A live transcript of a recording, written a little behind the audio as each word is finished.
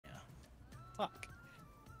Fuck.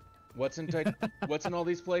 What's in all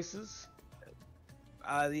these places?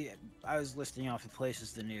 I was listing off the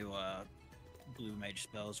places the new blue mage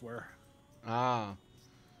spells were. Ah.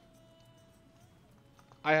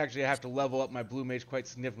 I actually have to level up my blue mage quite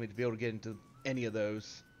significantly to be able to get into any of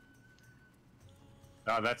those.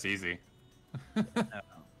 Oh, that's easy. Yeah,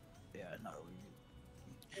 no.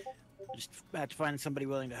 Just have to find somebody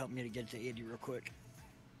willing to help me to get to 80 real quick.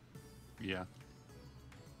 Yeah.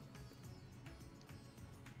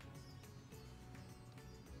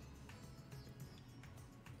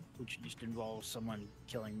 Which just involves someone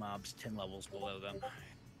killing mobs 10 levels below them.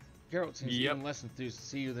 Geralt seems even less enthused to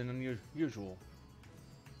see you than usual.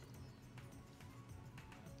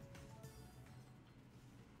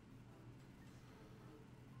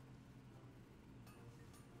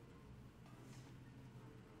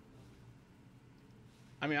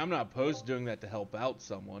 I mean, I'm not opposed to doing that to help out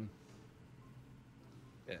someone.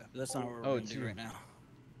 Yeah, but that's not what we're going to do right now.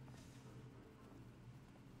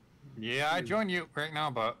 Yeah, I join you right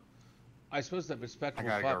now, but I suppose that respectable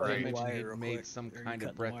go pop right. mentioned he'd made some kind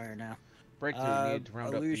of breakthrough needed to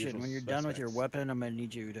round Illusion, up the when you're suspects. done with your weapon, I'm going to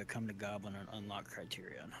need you to come to Goblin and unlock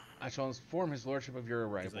Criterion. I shall inform his lordship of your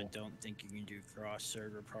Because arrival. I don't think you can do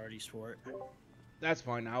cross-server parties for it. That's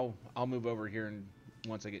fine. I'll move over here and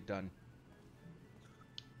once I get done.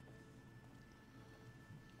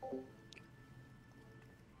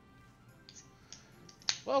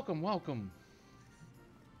 Welcome, welcome.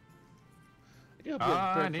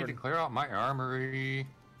 I need to clear out my armory.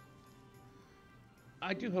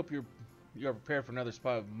 I do hope you are prepared for another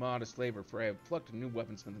spot of modest labor, for I have plucked a new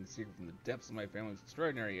weaponsmithing secret from the depths of my family's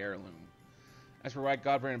extraordinary heirloom. As for why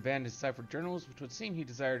Godbrand abandoned his ciphered journals, which would seem he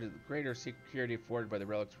desired the greater security afforded by the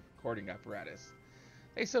relic's recording apparatus.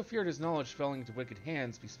 They so feared his knowledge falling into wicked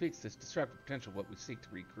hands bespeaks this destructive potential of what we seek to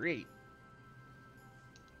recreate.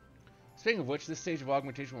 Speaking of which, this stage of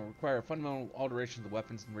augmentation will require fundamental alteration of the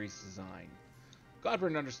weapons and race design.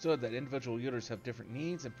 Godbrand understood that individual users have different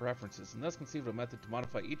needs and preferences, and thus conceived a method to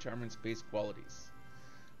modify each armament's base qualities.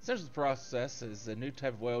 Essentially, the process is a new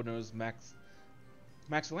type of oil known as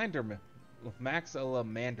Maxilamanderville.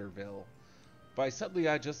 By subtly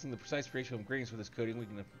adjusting the precise ratio of ingredients for this coating, we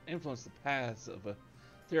can influence the paths of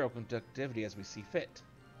ethereal conductivity as we see fit.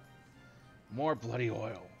 More bloody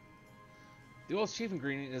oil. The oil's chief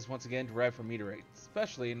ingredient is once again derived from meteorite,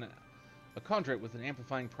 especially in a chondrite with an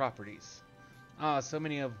amplifying properties. So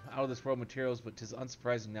many out of this world materials, but 'tis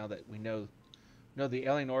unsurprising now that we know the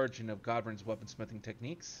alien origin of Godbrand's weaponsmithing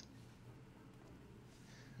techniques.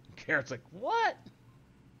 Garrett's like, what?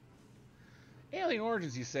 Alien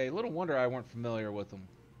origins, you say? Little wonder I weren't familiar with them.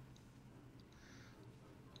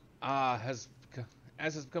 As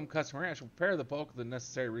has become customary, I shall prepare the bulk of the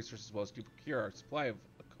necessary resources as well as to procure our supply of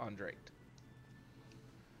chondrite.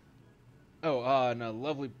 Oh, and a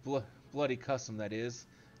lovely bloody custom that is.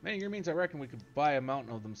 Many of your means, I reckon we could buy a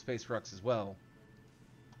mountain of them space rocks as well.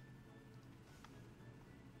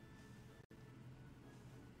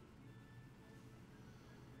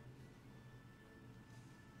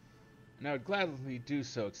 And I would gladly do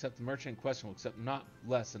so, except the merchant in question will accept not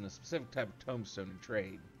less than a specific type of tombstone in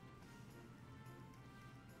trade.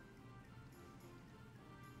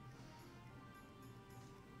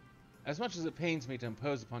 As much as it pains me to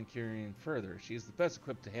impose upon Kyrian further, she is the best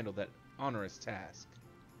equipped to handle that onerous task.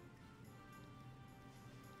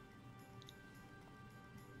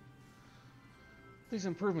 These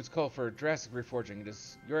improvements call for a drastic reforging. It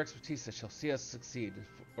is your expertise that shall see us succeed,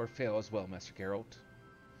 or fail as well, Master Geralt.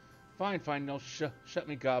 Fine, fine, no, shut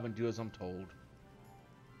me gob and do as I'm told.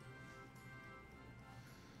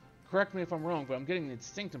 Correct me if I'm wrong, but I'm getting the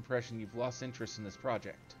distinct impression you've lost interest in this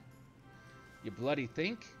project. You bloody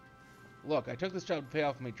think? Look, I took this job to pay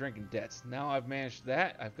off my drinking debts. Now I've managed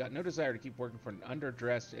that, I've got no desire to keep working for an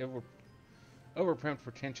underdressed, overprimped,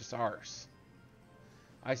 pretentious arse.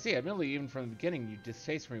 I see, admittedly, even from the beginning, your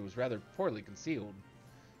distaste for me was rather poorly concealed.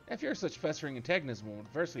 If you're such festering antagonism will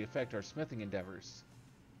adversely affect our smithing endeavors.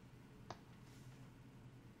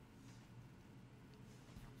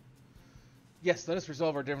 Yes, let us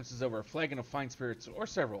resolve our differences over a flagon of fine spirits, or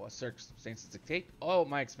several, as circumstances dictate. All at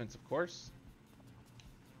my expense, of course.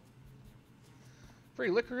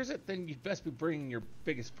 Free liquor, is it? Then you'd best be bringing your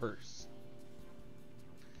biggest purse.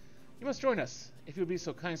 You must join us. If you would be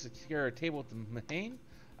so kind as to secure a table at the Mahane,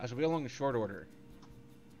 I shall be along in short order.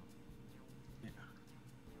 Yeah.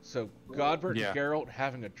 So, Godbert and Geralt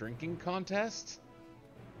having a drinking contest?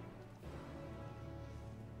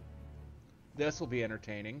 This will be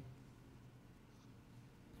entertaining.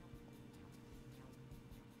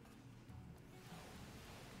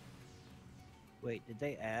 Wait, did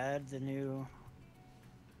they add the new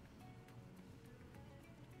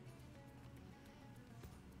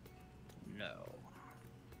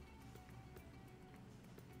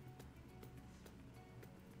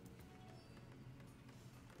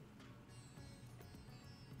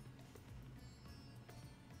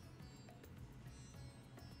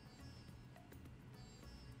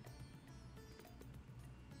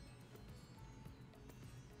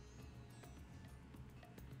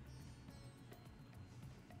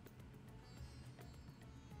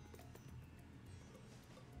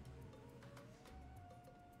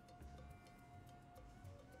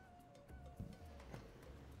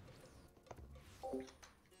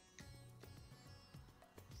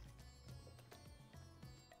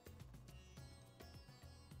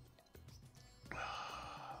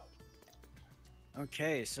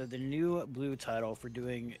Okay, so the new blue title for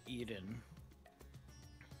doing Eden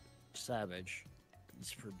Savage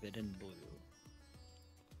is Forbidden Blue.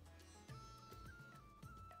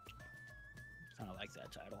 Kind of like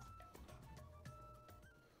that title.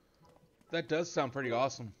 That does sound pretty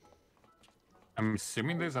awesome. I'm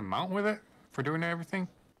assuming there's a mount with it for doing everything?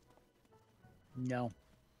 No,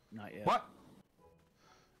 not yet. What?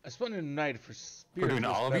 I spent a night for We're doing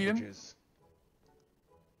spirituous all of Eden? beverages.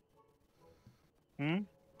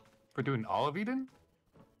 For doing all of Eden?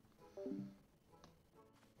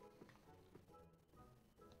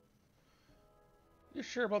 You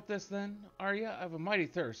sure about this then? Arya, I have a mighty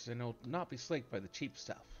thirst and will not be slaked by the cheap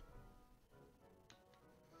stuff.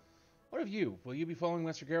 What of you? Will you be following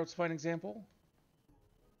Master Geralt's fine example?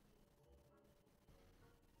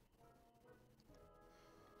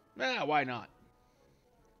 Nah, why not?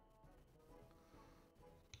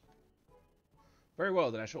 Very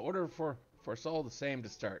well, then I shall order for us all the same to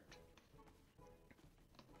start.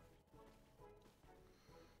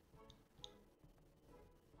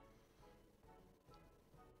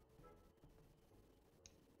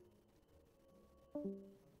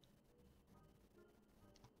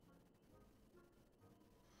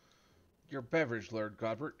 Your beverage, Lord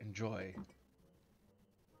Godbert. Enjoy.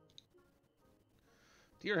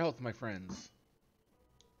 To your health, my friends.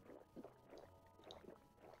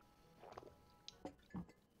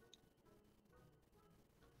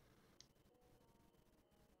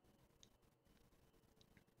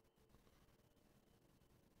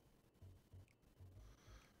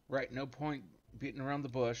 Right, no point beating around the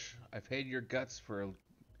bush. I've hated your guts for a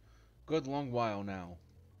good long while now.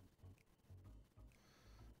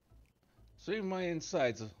 So even my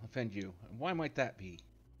insides offend you. And why might that be?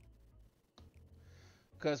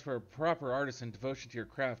 Because for a proper artisan, devotion to your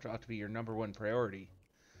craft ought to be your #1 priority.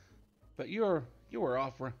 But you were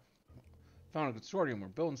off found a consortium or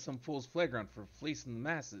building some fool's playground for fleecing the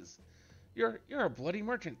masses. You're a bloody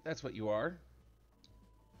merchant, that's what you are.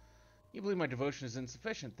 You believe my devotion is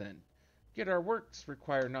insufficient, then? Yet our works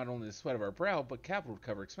require not only the sweat of our brow, but capital to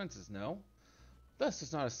cover expenses, no? Thus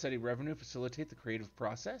does not a steady revenue facilitate the creative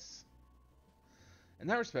process? In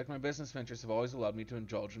that respect, my business ventures have always allowed me to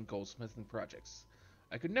indulge in goldsmithing projects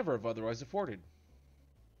I could never have otherwise afforded.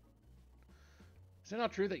 Is it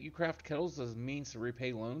not true that you craft kettles as a means to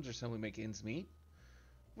repay loans or simply make ends meet?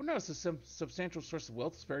 Would not a substantial source of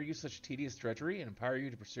wealth spare you such tedious drudgery and empower you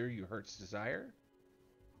to pursue your heart's desire?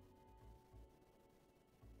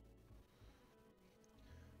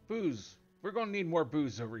 Booze. We're going to need more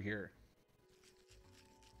booze over here.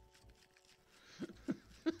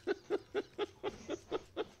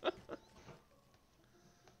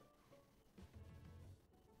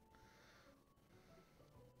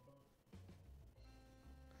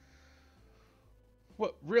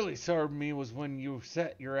 What really soured me was when you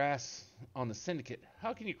set your ass on the syndicate.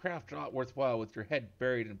 How can you craft aught worthwhile with your head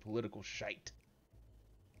buried in political shite?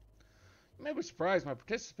 You may be surprised my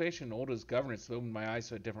participation in Olda's governance opened my eyes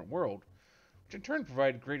to a different world, which in turn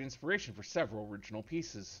provided great inspiration for several original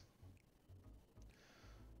pieces.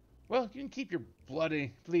 Well, you can keep your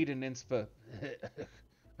bloody, bleeding inspiration.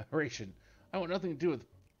 I want nothing to do with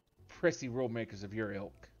prissy rule makers of your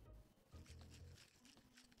ilk.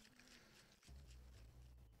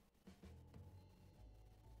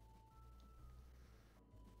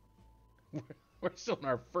 We're still in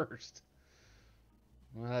our first.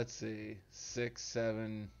 Well, let's see. 6,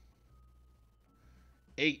 7,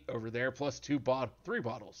 8 over there, plus 3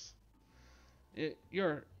 bottles.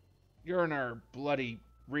 You're in our bloody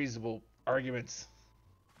reasonable arguments.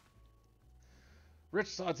 Rich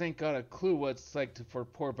sods ain't got a clue what it's like for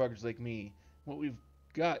poor buggers like me. What we've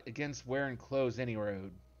got against wearing clothes any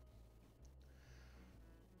road.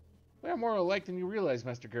 We are more alike than you realize,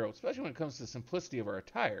 Master Geralt, especially when it comes to the simplicity of our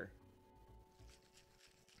attire.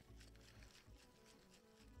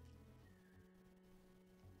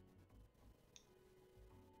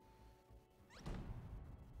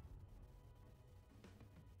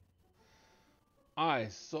 Aye,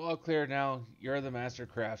 so all clear now. You're the master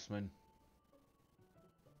craftsman.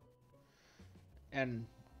 And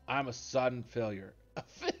I'm a sodden failure. A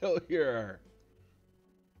failure!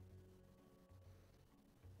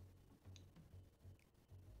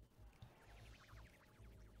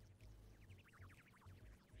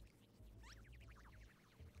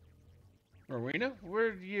 Marina,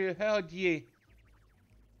 where do you held ye?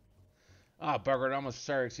 Ah, bugger, I'm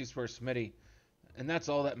sorry excuse for Smitty. And that's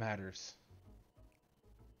all that matters.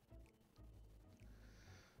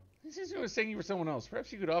 He seems to be mistaking you for someone else.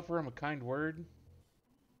 Perhaps you could offer him a kind word?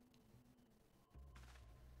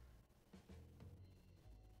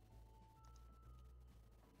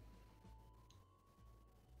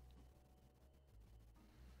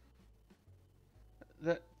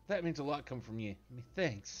 That means a lot coming from you. I mean,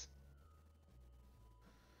 thanks.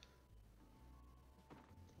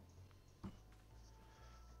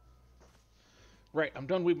 Right, I'm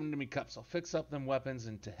done weeping into me cups. I'll fix up them weapons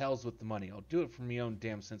and to hell's with the money. I'll do it for me own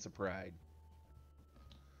damn sense of pride.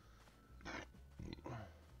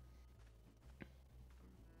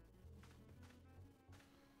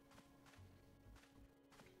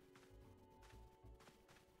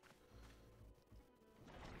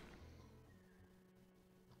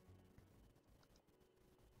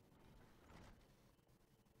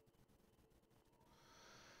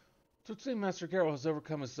 So it seems Master Garrel has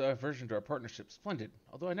overcome his aversion to our partnership. Splendid.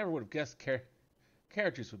 Although I never would have guessed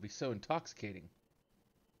carrot juice would be so intoxicating.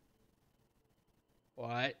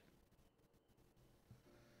 What?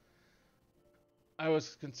 I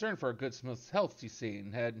was concerned for our good smith's health, you see,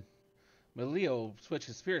 and had Melio switch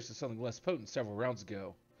his spirits to something less potent several rounds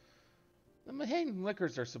ago. The Mahane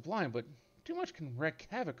liquors are sublime, but too much can wreak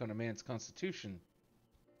havoc on a man's constitution.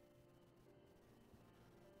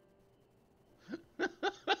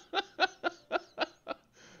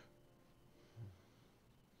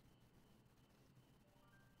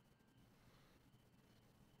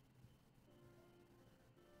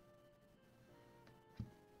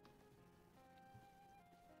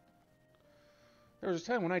 There was a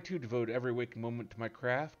time when I too devoted every waking moment to my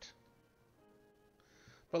craft.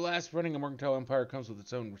 But alas, running a mercantile empire comes with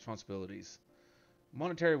its own responsibilities.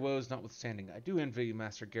 Monetary woes notwithstanding, I do envy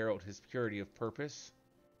Master Geralt his purity of purpose.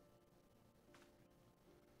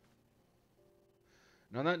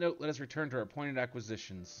 And on that note, let us return to our appointed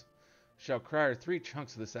acquisitions. Shall acquire 3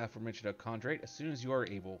 chunks of this aforementioned chondrite as soon as you are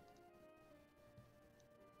able.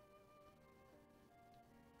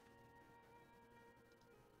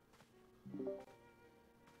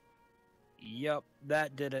 Yep,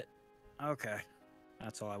 that did it. Okay.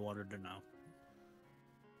 That's all I wanted to know.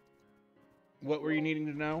 What were you needing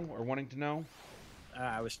to know, or wanting to know?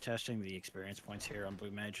 I was testing the experience points here on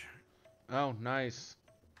Blue Mage. Oh, nice.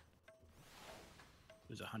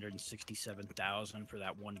 It was 167,000 for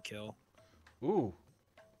that one kill. Ooh.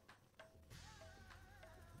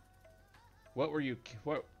 What were you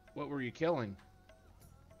killing?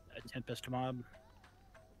 A Tempest mob.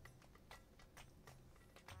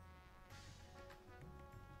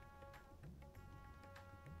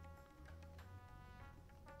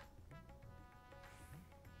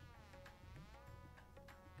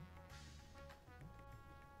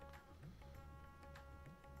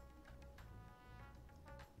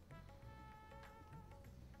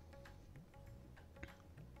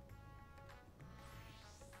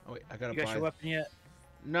 Oh wait, I gotta You got buy. your weapon yet?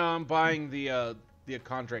 No, I'm buying the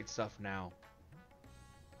chondrite stuff now.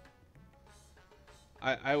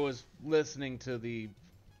 I was listening to the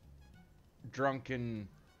drunken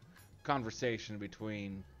conversation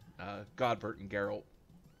between Godbert and Geralt.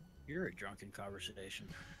 You're a drunken conversation.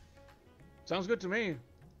 Sounds good to me.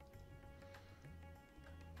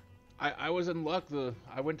 I was in luck.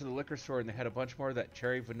 I went to the liquor store and they had a bunch more of that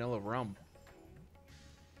cherry vanilla rum.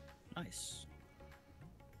 Nice.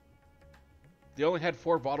 They only had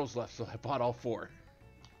 4 bottles left, so I bought all 4.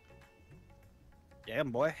 Damn,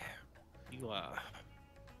 boy. You,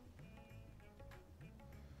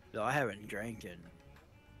 No, I haven't drank in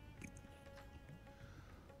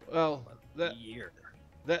Well, a year.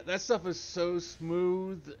 That stuff is so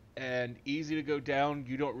smooth and easy to go down.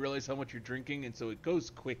 You don't realize how much you're drinking, and so it goes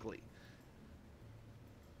quickly.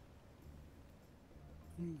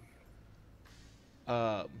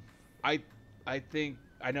 I think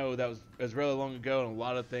I know that was really long ago, and a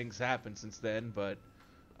lot of things happened since then. But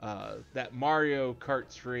that Mario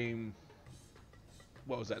Kart stream,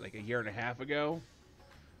 what was that, like a year and a half ago?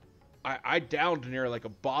 I downed near like a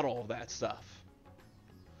bottle of that stuff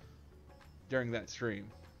during that stream.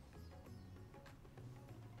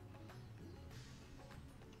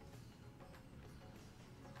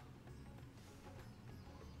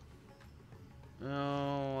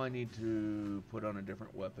 Oh, I need to put on a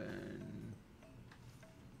different weapon.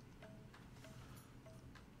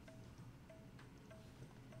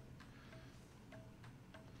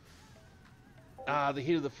 Ah, the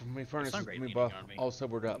heat of the furnace is me buff, all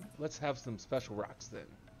sobered up. Let's have some special rocks then.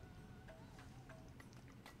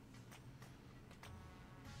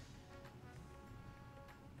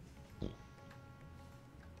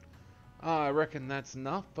 I reckon that's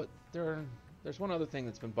enough, but there's one other thing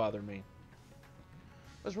that's been bothering me.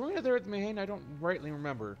 Was Rowena there at the Mahane? I don't rightly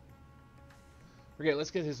remember. Forget,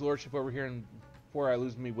 let's get his lordship over here and before I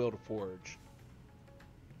lose me will to forge.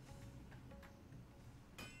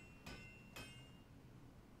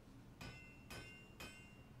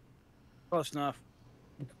 Close enough.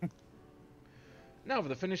 Now for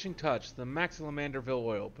the finishing touch, the Maxilamanderville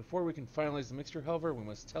oil. Before we can finalize the mixture, however, we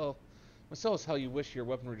must tell us how you wish your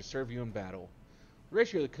weaponry to serve you in battle. The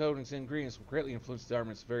ratio of the code and its ingredients will greatly influence the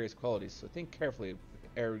armament's various qualities, so think carefully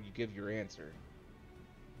ere you give your answer.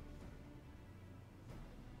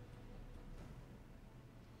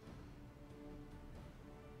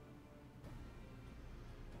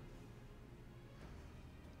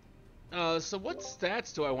 So what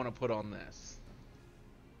stats do I want to put on this?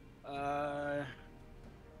 Let's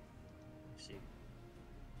see.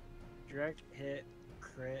 Direct hit,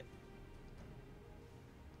 crit.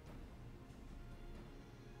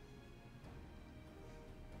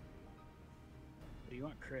 Do you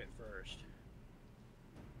want crit first?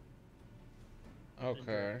 Okay.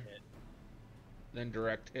 Then direct hit. Then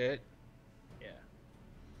direct hit.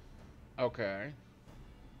 Yeah. Okay.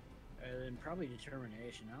 And then probably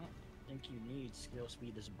determination. I don't think you need skill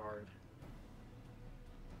speed as a bard.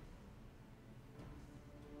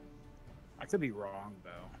 I could be wrong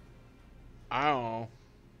though. I don't know.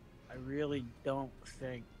 I really don't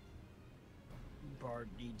think bard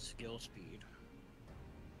needs skill speed.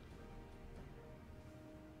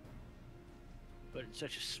 But it's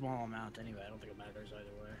such a small amount anyway, I don't think it matters either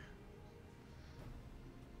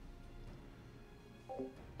way.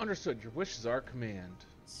 Understood. Your wish is our command.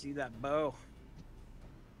 See that bow?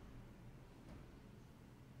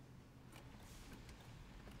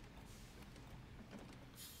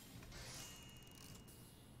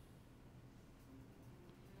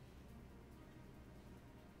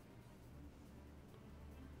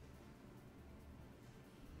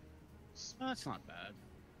 Oh, that's not bad.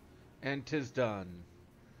 And 'tis done.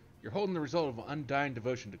 You're holding the result of undying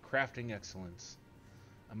devotion to crafting excellence.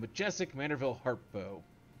 A majestic Manderville harp bow.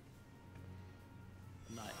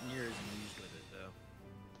 I'm not near as amused with it though.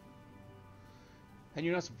 Had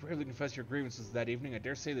you not so bravely confessed your grievances that evening, I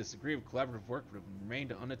dare say this degree of collaborative work would have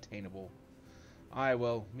remained unattainable. Aye,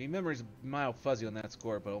 well, me memory's a mile fuzzy on that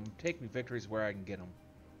score, but it'll take me victories where I can get them.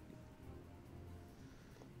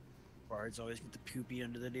 Bards always get the poopy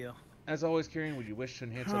end of the deal. As always, Kieran, would you wish to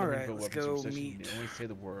enhance All other right, info let's weapons go or possession, meet- you only say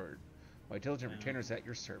the word. My diligent retainer is at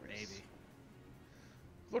your service. Maybe.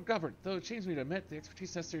 Lord Governor, though it shames me to admit, the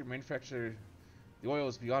expertise necessary to manufacture the oil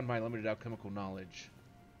is beyond my limited alchemical knowledge.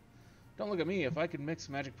 Don't look at me. If I could mix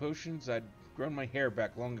magic potions, I'd grown my hair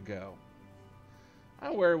back long ago.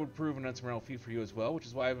 I'm aware it would prove an unsurmountable feat for you as well, which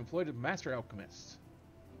is why I've employed a master alchemist.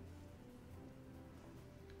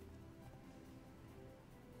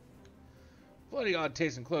 Bloody odd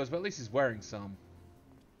taste in clothes, but at least he's wearing some.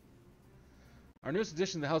 Our newest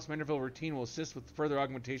addition to the House Manderville routine will assist with further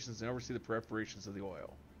augmentations and oversee the preparations of the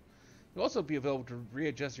oil. You'll also be available to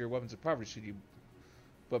readjust your weapons of poverty should you,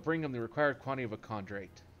 but bring them the required quantity of a chondrite.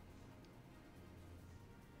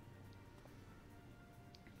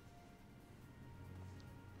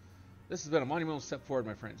 This has been a monumental step forward,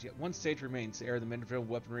 my friends. Yet one stage remains ere the Manderville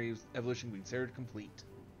weaponry evolution can be considered complete.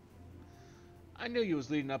 I knew you was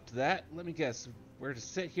leading up to that. Let me guess. We're to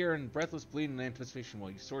sit here in breathless bleeding in anticipation while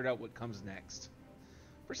you sort out what comes next.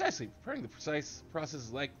 Precisely. Preparing the precise process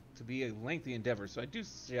is like to be a lengthy endeavor, so I do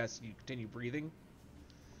suggest you continue breathing.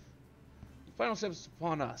 The final step is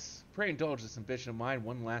upon us. Pray indulge this ambition of mine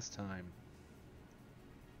one last time.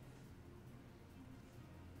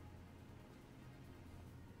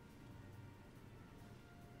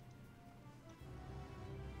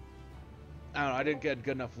 I don't know, I didn't get a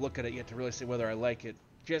good enough look at it yet to really say whether I like it.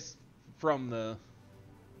 Just from the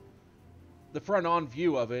front-on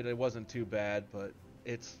view of it, it wasn't too bad, but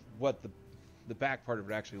it's what the back part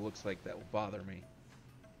of it actually looks like that will bother me.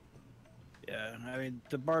 Yeah, I mean,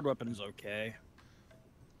 the bard weapon is okay.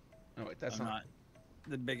 Oh wait, that's I'm not... not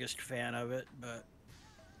the biggest fan of it, but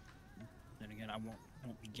then again, I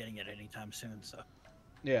won't be getting it anytime soon, so.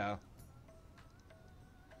 Yeah.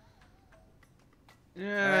 All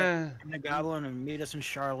Yeah. right, the goblin and meet us in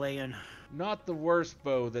Charlayan. Not the worst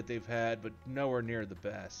bow that they've had, but nowhere near the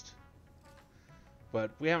best.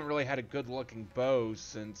 But we haven't really had a good-looking bow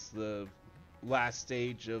since the last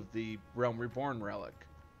stage of the Realm Reborn relic.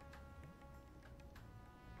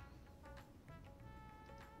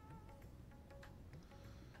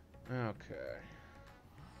 Okay.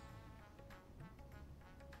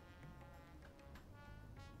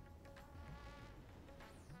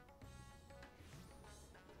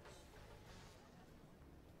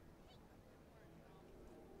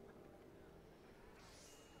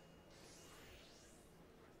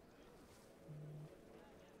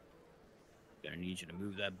 Gonna gonna need you to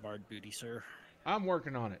move that barred booty, sir. I'm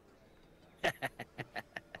working on it.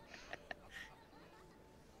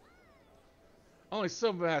 Only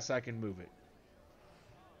so fast I can move it.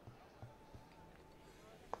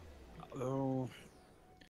 Oh,